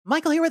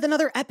Michael here with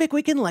another epic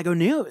week in LEGO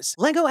news.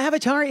 LEGO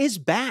Avatar is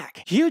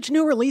back. Huge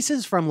new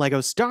releases from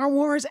LEGO Star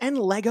Wars and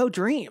LEGO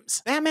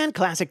Dreams. Batman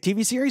Classic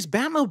TV series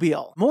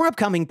Batmobile. More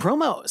upcoming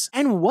promos.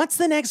 And what's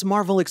the next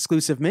Marvel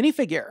exclusive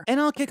minifigure?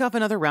 And I'll kick off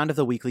another round of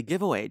the weekly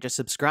giveaway. Just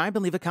subscribe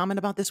and leave a comment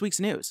about this week's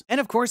news.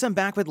 And of course, I'm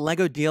back with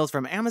LEGO deals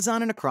from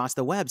Amazon and across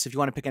the web. So if you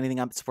want to pick anything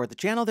up to support the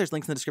channel, there's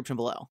links in the description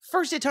below.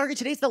 First at Target,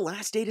 today's the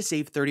last day to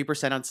save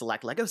 30% on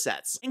select LEGO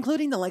sets,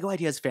 including the LEGO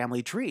Ideas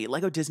Family Tree,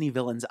 LEGO Disney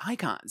Villains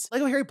Icons,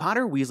 LEGO Harry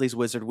Potter Weasley's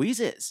Wizard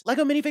Wheezes,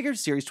 LEGO Minifigures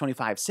Series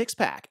 25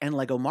 6-pack, and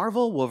LEGO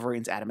Marvel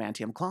Wolverine's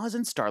Adamantium Claws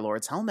and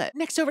Star-Lord's helmet.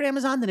 Next over at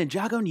Amazon, the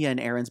Ninjago Nia and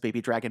Aaron's Baby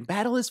Dragon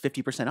Battle is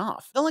 50%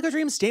 off. The LEGO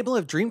Dreams Stable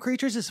of Dream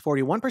Creatures is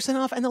 41%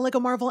 off, and the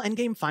LEGO Marvel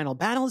Endgame Final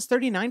Battle is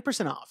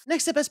 39% off.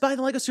 Next at Best Buy,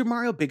 the LEGO Super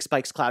Mario Big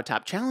Spikes Cloud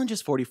Top Challenge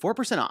is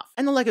 44% off,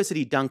 and the LEGO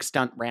City Dunk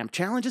Stunt Ramp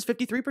Challenge is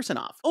 53%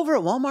 off. Over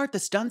at Walmart, the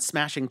Stunt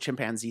Smashing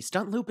Chimpanzee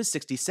Stunt Loop is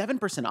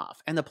 67%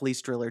 off, and the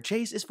Police Driller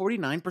Chase is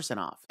 49%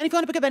 off. And if you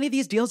want to pick up any of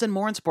these deals and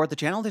more and support the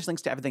channel, there's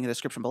links to everything in the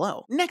description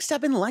below. Next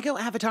up in LEGO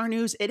Avatar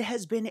news, it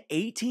has been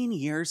 18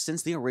 years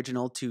since the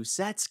original two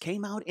sets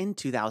came out in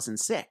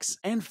 2006,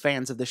 and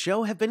fans of the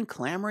show have been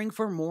clamoring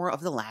for more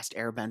of The Last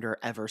Airbender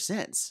ever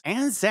since.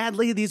 And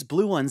sadly, these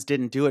blue ones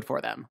didn't do it for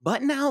them.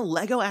 But now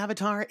LEGO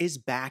Avatar is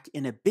back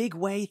in a big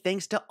way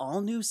thanks to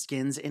all new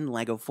skins in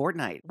LEGO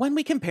Fortnite. When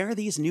we compare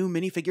these new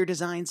minifigure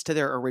designs to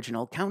their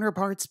original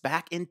counterparts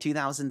back in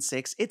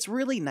 2006, it's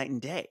really night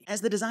and day,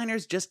 as the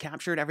designers just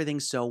captured everything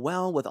so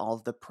well with all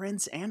of the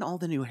prints and all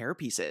the new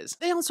hairpieces.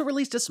 They also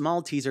released a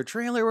small teaser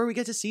trailer where we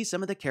get to see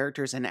some of the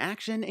characters in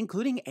action,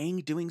 including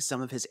Aang doing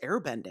some of his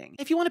airbending.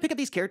 If you want to pick up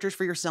these characters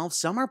for yourself,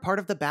 some are part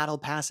of the Battle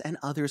Pass and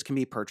others can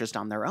be purchased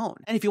on their own.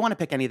 And if you want to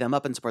pick any of them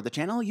up and support the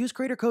channel, use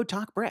creator code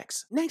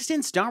TalkBricks. Next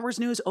in Star Wars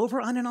news, over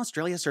on an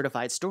Australia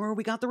certified store,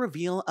 we got the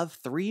reveal of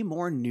 3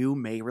 more new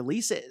May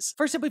releases.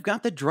 First up, we've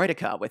got the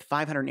Droideka with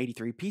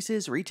 583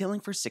 pieces retailing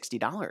for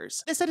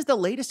 $60. This set is the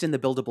latest in the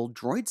buildable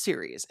droid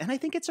series, and I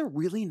think it's a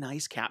really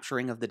nice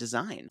capturing of the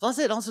design. Plus,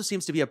 it also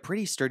seems to be a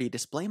pretty sturdy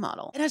display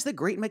model. It has the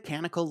great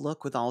mechanical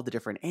look with all the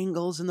different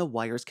angles and the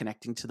wires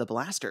connecting to the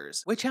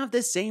blasters, which have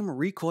this same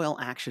recoil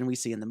action we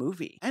see in the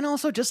movie. And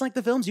also, just like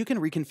the films, you can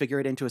reconfigure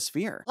it into a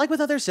sphere. Like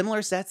with other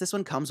similar sets, this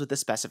one comes with the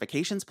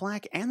specifications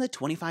plaque and the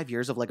 25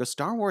 years of LEGO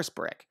Star Wars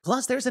brick.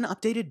 Plus, there's an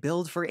updated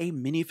build for a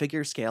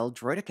minifigure scale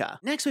Droideka.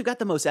 Next, we've got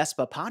the Mos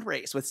Espa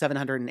Podrace with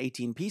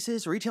 718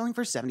 pieces retailing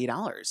for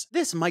 $70.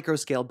 This micro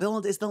scale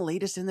build is the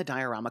latest in the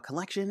diorama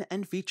collection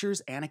and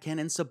features Anakin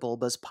and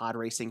Sebulba's pod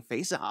racing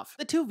face-off.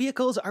 The two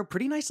vehicles are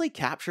pretty nicely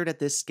captured at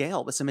this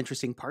scale with some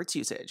interesting parts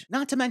usage.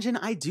 Not to mention,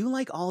 I do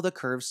like all the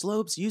curved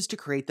slopes used to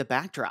create the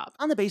backdrop.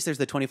 On the base, there's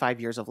the 25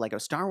 years of LEGO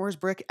Star Wars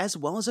brick, as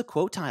well as a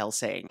quote tile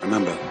saying,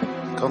 "Remember,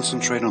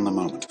 concentrate on the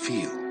moment.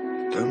 Feel.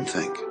 Don't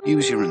think.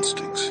 Use your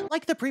instincts."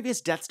 Like the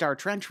previous Death Star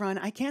trench run,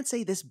 I can't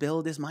say this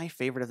build is my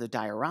favorite of the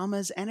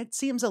dioramas, and it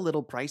seems a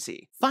little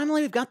pricey.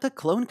 Finally, we've got the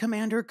Clone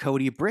Commander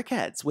Cody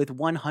BrickHeadz with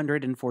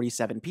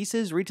 147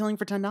 pieces retailing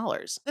for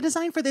 $10. The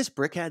design for this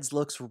BrickHeadz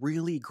looks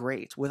really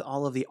great, with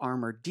all of the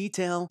armored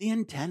detail, the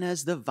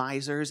antennas, the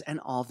visors, and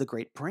all of the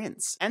great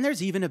prints. And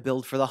there's even a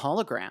build for the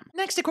hologram.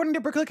 Next, according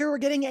to BrickHeadz, we're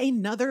getting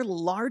another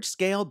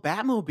large-scale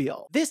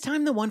Batmobile. This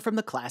time the one from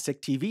the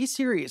classic TV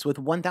series with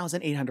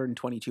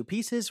 1,822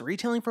 pieces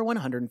retailing for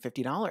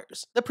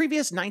 $150. The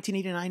previous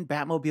 1989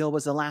 Batmobile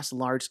was the last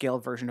large-scale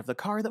version of the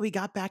car that we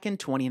got back in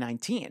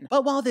 2019.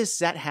 But while this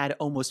set had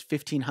almost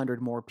 1,500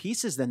 more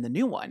pieces than the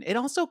new one, it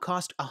also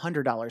cost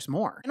 $100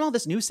 more. And while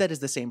this new set is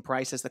the same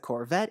price as the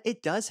Corvette,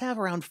 it does have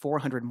around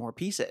 400 more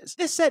pieces.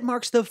 This set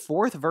marks the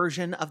 4th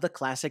version of the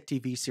classic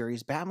TV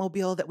series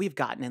Batmobile that we've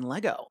gotten in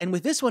LEGO. And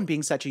with this one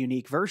being such a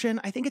unique version,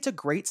 I think it's a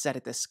great set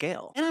at this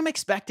scale. And I'm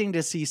expecting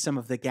to see some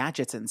of the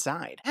gadgets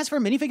inside. As for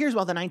minifigures,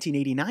 while the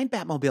 1989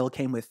 Batmobile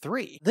came with 3,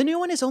 the new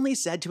one is only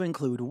said to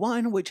include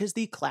 1, which is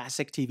the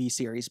classic TV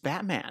series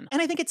Batman. And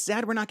I think it's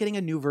sad we're not getting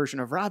a new version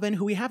of Robin,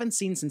 who we haven't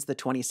seen since the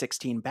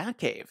 2016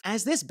 Batcave,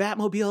 as this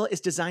Batmobile is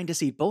designed to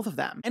seat both of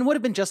them, and would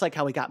have been just like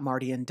how we got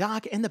Marty and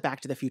Doc in the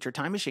Back to the Future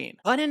time machine.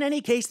 But in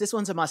any case, this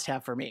one's a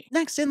must-have for me.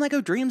 Next in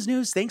LEGO Dreams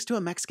news, thanks to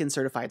a Mexican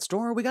certified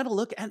store, we got a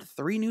look at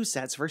 3 new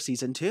sets for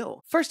Season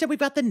 2. First up, we've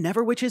got the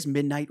Neverwitch's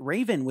Midnight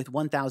Raven with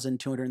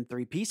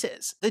 1,203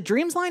 pieces. The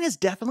Dreams line is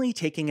definitely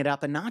taking it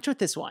up a notch with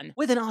this one,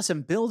 with an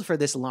awesome build for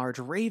this large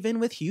raven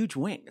with huge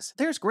wings.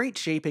 There's great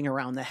shaping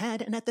around the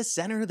head, and at the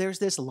center there's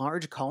this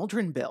large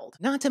cauldron build,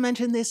 not to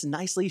mention this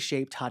nicely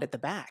shaped hut at the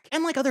back.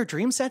 And like other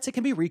Dream sets, it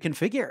can be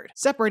reconfigured,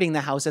 separating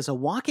the house as a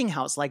walking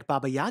house like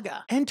Baba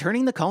Yaga, and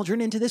turning the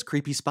cauldron into this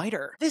creepy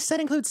spider. This set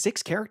includes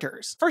 6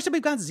 characters. First up,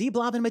 we've got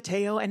Z-Blob and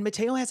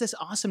Mateo has this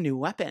awesome new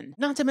weapon,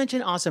 not to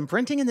mention awesome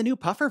printing in the new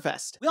puffer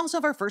vest. We also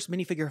have our first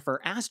minifigure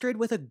for Astrid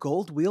with a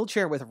gold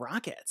wheelchair with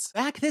rockets.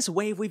 Back this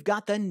wave, we've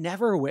got the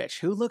Neverwitch,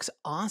 who looks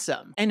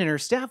awesome. And in her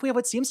staff, we have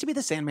what seems seems to be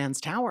the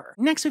Sandman's tower.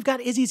 Next, we've got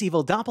Izzy's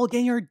evil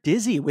doppelganger,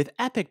 Dizzy, with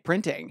epic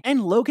printing,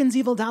 and Logan's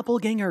evil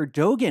doppelganger,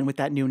 Dogan, with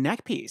that new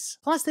neck piece,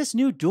 plus this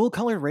new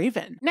dual-colored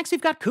raven. Next, we've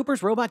got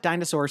Cooper's robot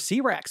dinosaur,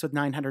 C-Rex, with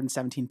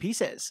 917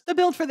 pieces. The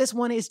build for this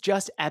one is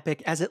just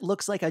epic, as it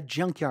looks like a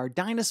junkyard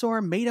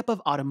dinosaur made up of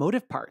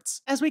automotive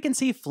parts, as we can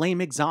see flame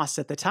exhausts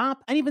at the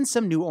top, and even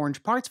some new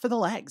orange parts for the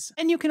legs.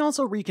 And you can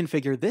also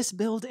reconfigure this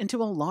build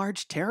into a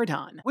large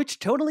pterodon, which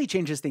totally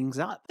changes things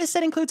up. This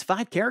set includes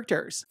 5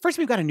 characters. First,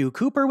 we've got a new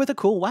Cooper with a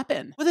cool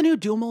weapon, with a new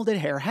dual-molded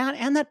hair hat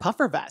and that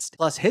puffer vest,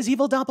 plus his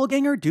evil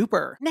doppelganger,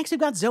 Dooper. Next, we've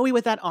got Zoey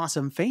with that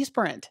awesome face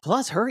print,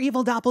 plus her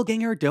evil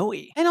doppelganger,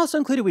 Doey. And also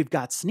included, we've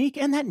got Sneak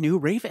and that new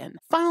raven.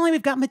 Finally,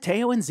 we've got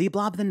Mateo and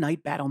Z-Blob the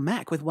Night Battle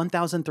Mech with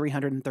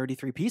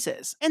 1,333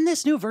 pieces. And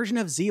this new version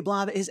of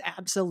Z-Blob is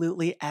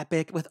absolutely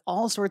epic, with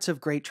all sorts of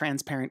great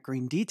transparent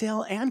green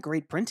detail and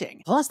great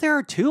printing. Plus, there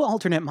are 2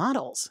 alternate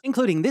models,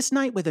 including this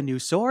knight with a new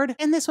sword,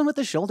 and this one with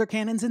the shoulder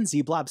cannons and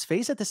Z-Blob's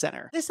face at the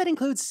center. This set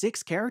includes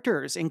 6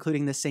 characters,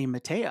 including the same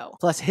Mateo,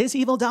 plus his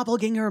evil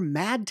doppelganger,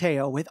 Mad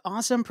Teo, with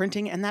awesome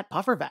printing and that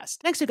puffer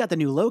vest. Next, we've got the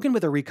new Logan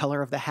with a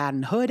recolor of the hat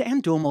and hood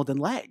and dual molded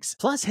legs,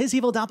 plus his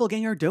evil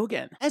doppelganger,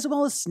 Dogan, as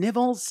well as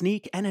Snivel,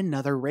 Sneak, and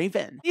another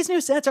raven. These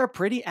new sets are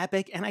pretty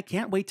epic, and I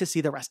can't wait to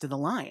see the rest of the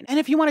line. And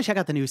if you want to check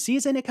out the new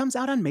season, it comes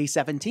out on May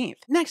 17th.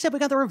 Next up, we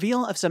got the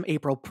reveal of some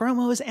April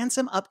promos and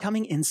some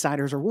upcoming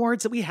Insiders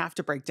rewards that we have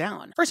to break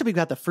down. First up, we've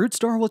got the Fruit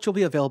Store, which will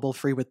be available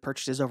free with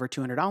purchases over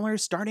 $200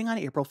 starting on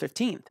April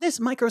 15th. This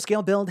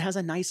micro-scale build has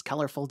a nice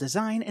colorful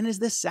design and is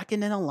the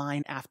second in a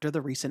line after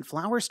the recent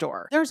Flower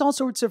Store. There's all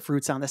sorts of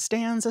fruits on the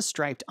stands, a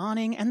striped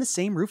awning, and the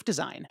same roof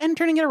design. And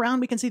turning it around,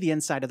 we can see the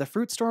inside of the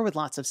Fruit Store with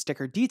lots of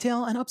sticker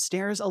detail, and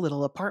upstairs a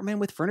little apartment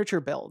with furniture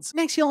builds.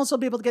 Next, you'll also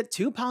be able to get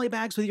 2 poly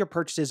bags with your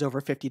purchases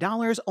over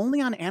 $50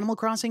 only on Animal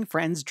Crossing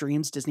Friends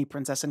Dreams Disney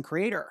Princess and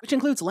Creator, which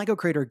includes LEGO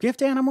Creator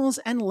gift animals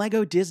and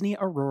LEGO Disney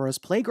Aurora's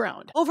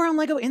Playground. Over on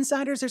LEGO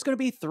Insiders, there's going to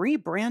be 3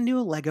 brand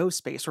new LEGO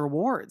Space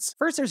rewards.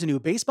 First, there's a new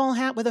baseball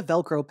hat with a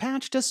Velcro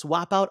patch to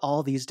swap out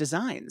all these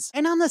designs.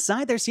 And on the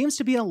side, there seems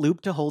to be a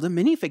loop to hold a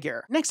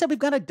minifigure. Next up, we've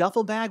got a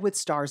duffel bag with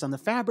stars on the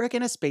fabric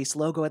and a space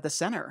logo at the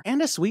center,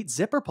 and a sweet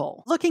zipper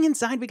pull. Looking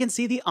inside, we can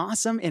see the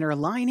awesome inner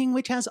lining,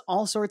 which has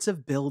all sorts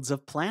of builds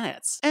of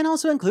planets. And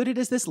also included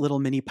is this little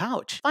mini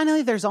pouch.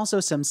 Finally, there's also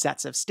some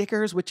sets of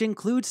stickers, which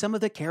include some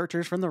of the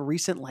characters from the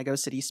recent LEGO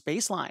City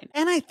Space line.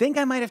 And I think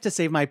I might have to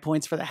save my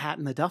points for the hat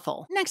and the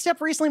duffel. Next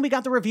up, recently we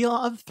got the reveal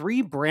of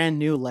 3 brand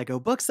new LEGO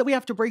books that we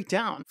have to break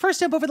down.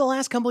 First up, over the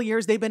last couple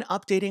years, they've been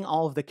updating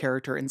all of the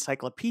character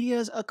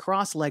encyclopedias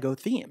across LEGO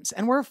themes,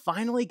 and we're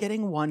finally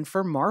getting one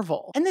for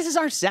Marvel. And this is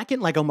our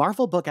second LEGO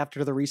Marvel book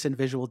after the recent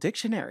visual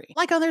dictionary.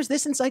 Like others,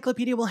 this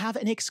encyclopedia will have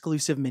an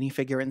exclusive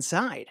minifigure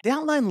inside. The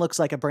outline looks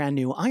like a brand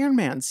new Iron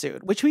Man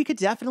suit, which we could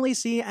definitely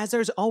see as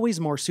there's always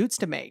more suits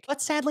to make.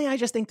 But sadly, I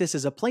just think this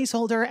is a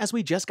placeholder, as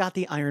we just got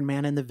the Iron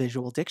Man in the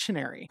visual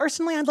dictionary.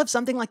 Personally, I'd love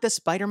something like the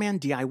Spider-Man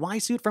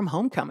DIY suit from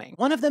Homecoming,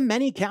 one of the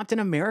many Captain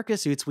America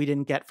suits we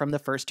didn't get from the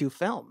first 2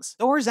 films,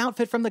 Thor's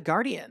outfit from the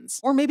Guardians,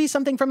 or maybe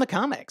something from the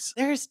comics.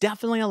 There's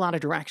definitely a lot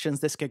of directions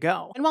this could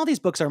go, and while these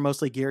books are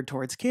mostly geared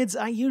towards kids,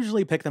 I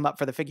usually pick them up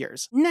for the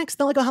figures. Next,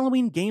 the LEGO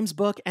Halloween Games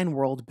book and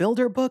World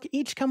Builder book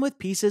each come with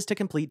pieces to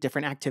complete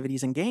different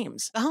activities and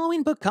games. The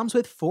Halloween book comes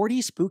with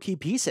 40 spooky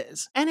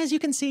pieces, and as you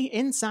can see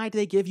inside,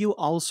 they give you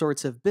all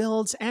sorts of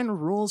builds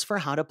and rules for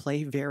how to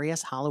play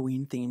various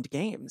Halloween-themed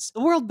games.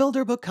 The World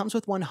Builder book comes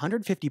with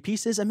 150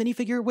 pieces, a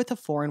minifigure with a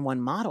 4-in-1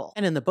 model,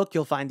 and in the book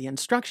you'll find the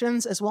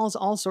instructions as well as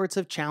all sorts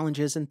of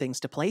challenges and things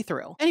to play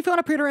through. And if you want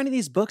to pre-order any of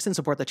these books and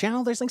support the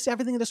channel, there's links to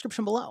everything in the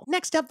description below.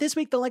 Next up, this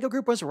week the LEGO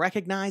Group was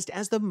recognized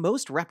as the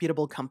most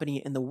reputable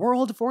company in the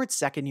world for its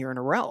 2nd year in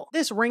a row.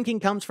 This ranking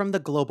comes from the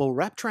Global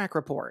Rep Track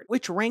report,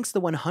 which ranks the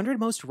 100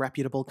 most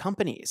reputable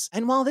companies.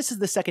 And while this is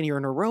the 2nd year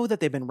in a row that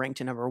they've been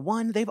ranked in number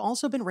 1, they've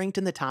also been ranked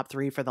in the top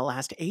 3 for the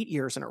last 8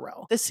 years in a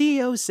row. The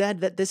CEO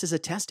said that this is a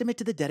testament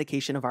to the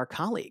dedication of our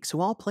colleagues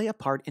who all play a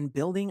part in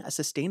building a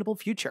sustainable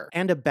future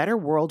and a better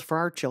world for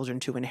our children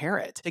to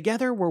inherit.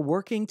 Together, we're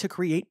working to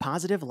create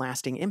positive,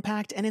 lasting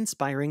impact and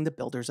inspiring the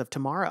builders of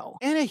tomorrow.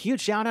 And a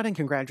huge shout out and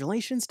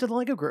congratulations to the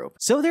LEGO Group.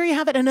 So there you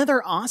have it,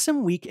 another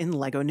awesome week in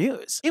LEGO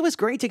news. It was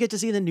great to get to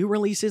see the new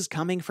releases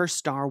coming for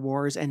Star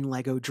Wars and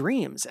LEGO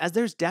Dreams, as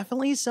there's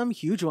definitely some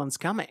huge ones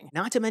coming.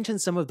 Not to mention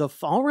some of the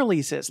fall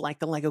releases like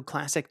the LEGO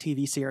Classic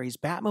TV series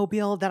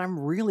Batmobile that I'm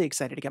really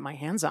excited to get my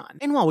hands on.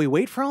 And while we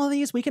wait for all of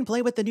these, we can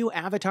play with the new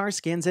avatar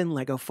skins in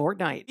LEGO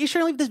Fortnite. Be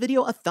sure to leave this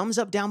video a thumbs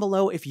up down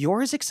below if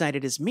you're as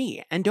excited as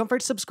me, and don't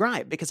forget to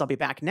subscribe because I'll be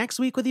back next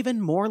week with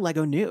even more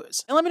LEGO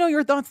news. And let me know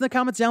your thoughts in the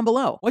comments down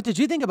below. What did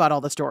you think about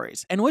all the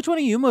stories? And which one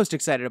are you most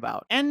excited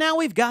about? And now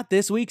we've got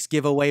this week's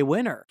giveaway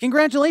winner.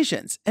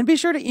 Congratulations! And be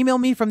sure to email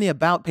me from the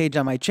About page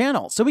on my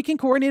channel so we can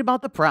coordinate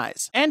about the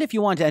prize. And if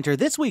you want to enter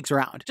this week's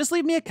round, just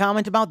leave me a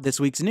comment about this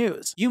week's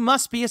news. You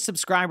must be a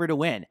subscriber to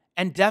win.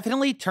 And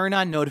definitely turn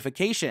on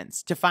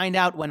notifications to find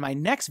out when my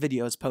next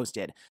video is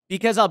posted,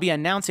 because I'll be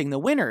announcing the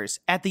winners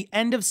at the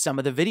end of some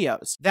of the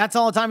videos. That's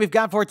all the time we've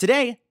got for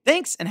today.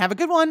 Thanks and have a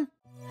good one.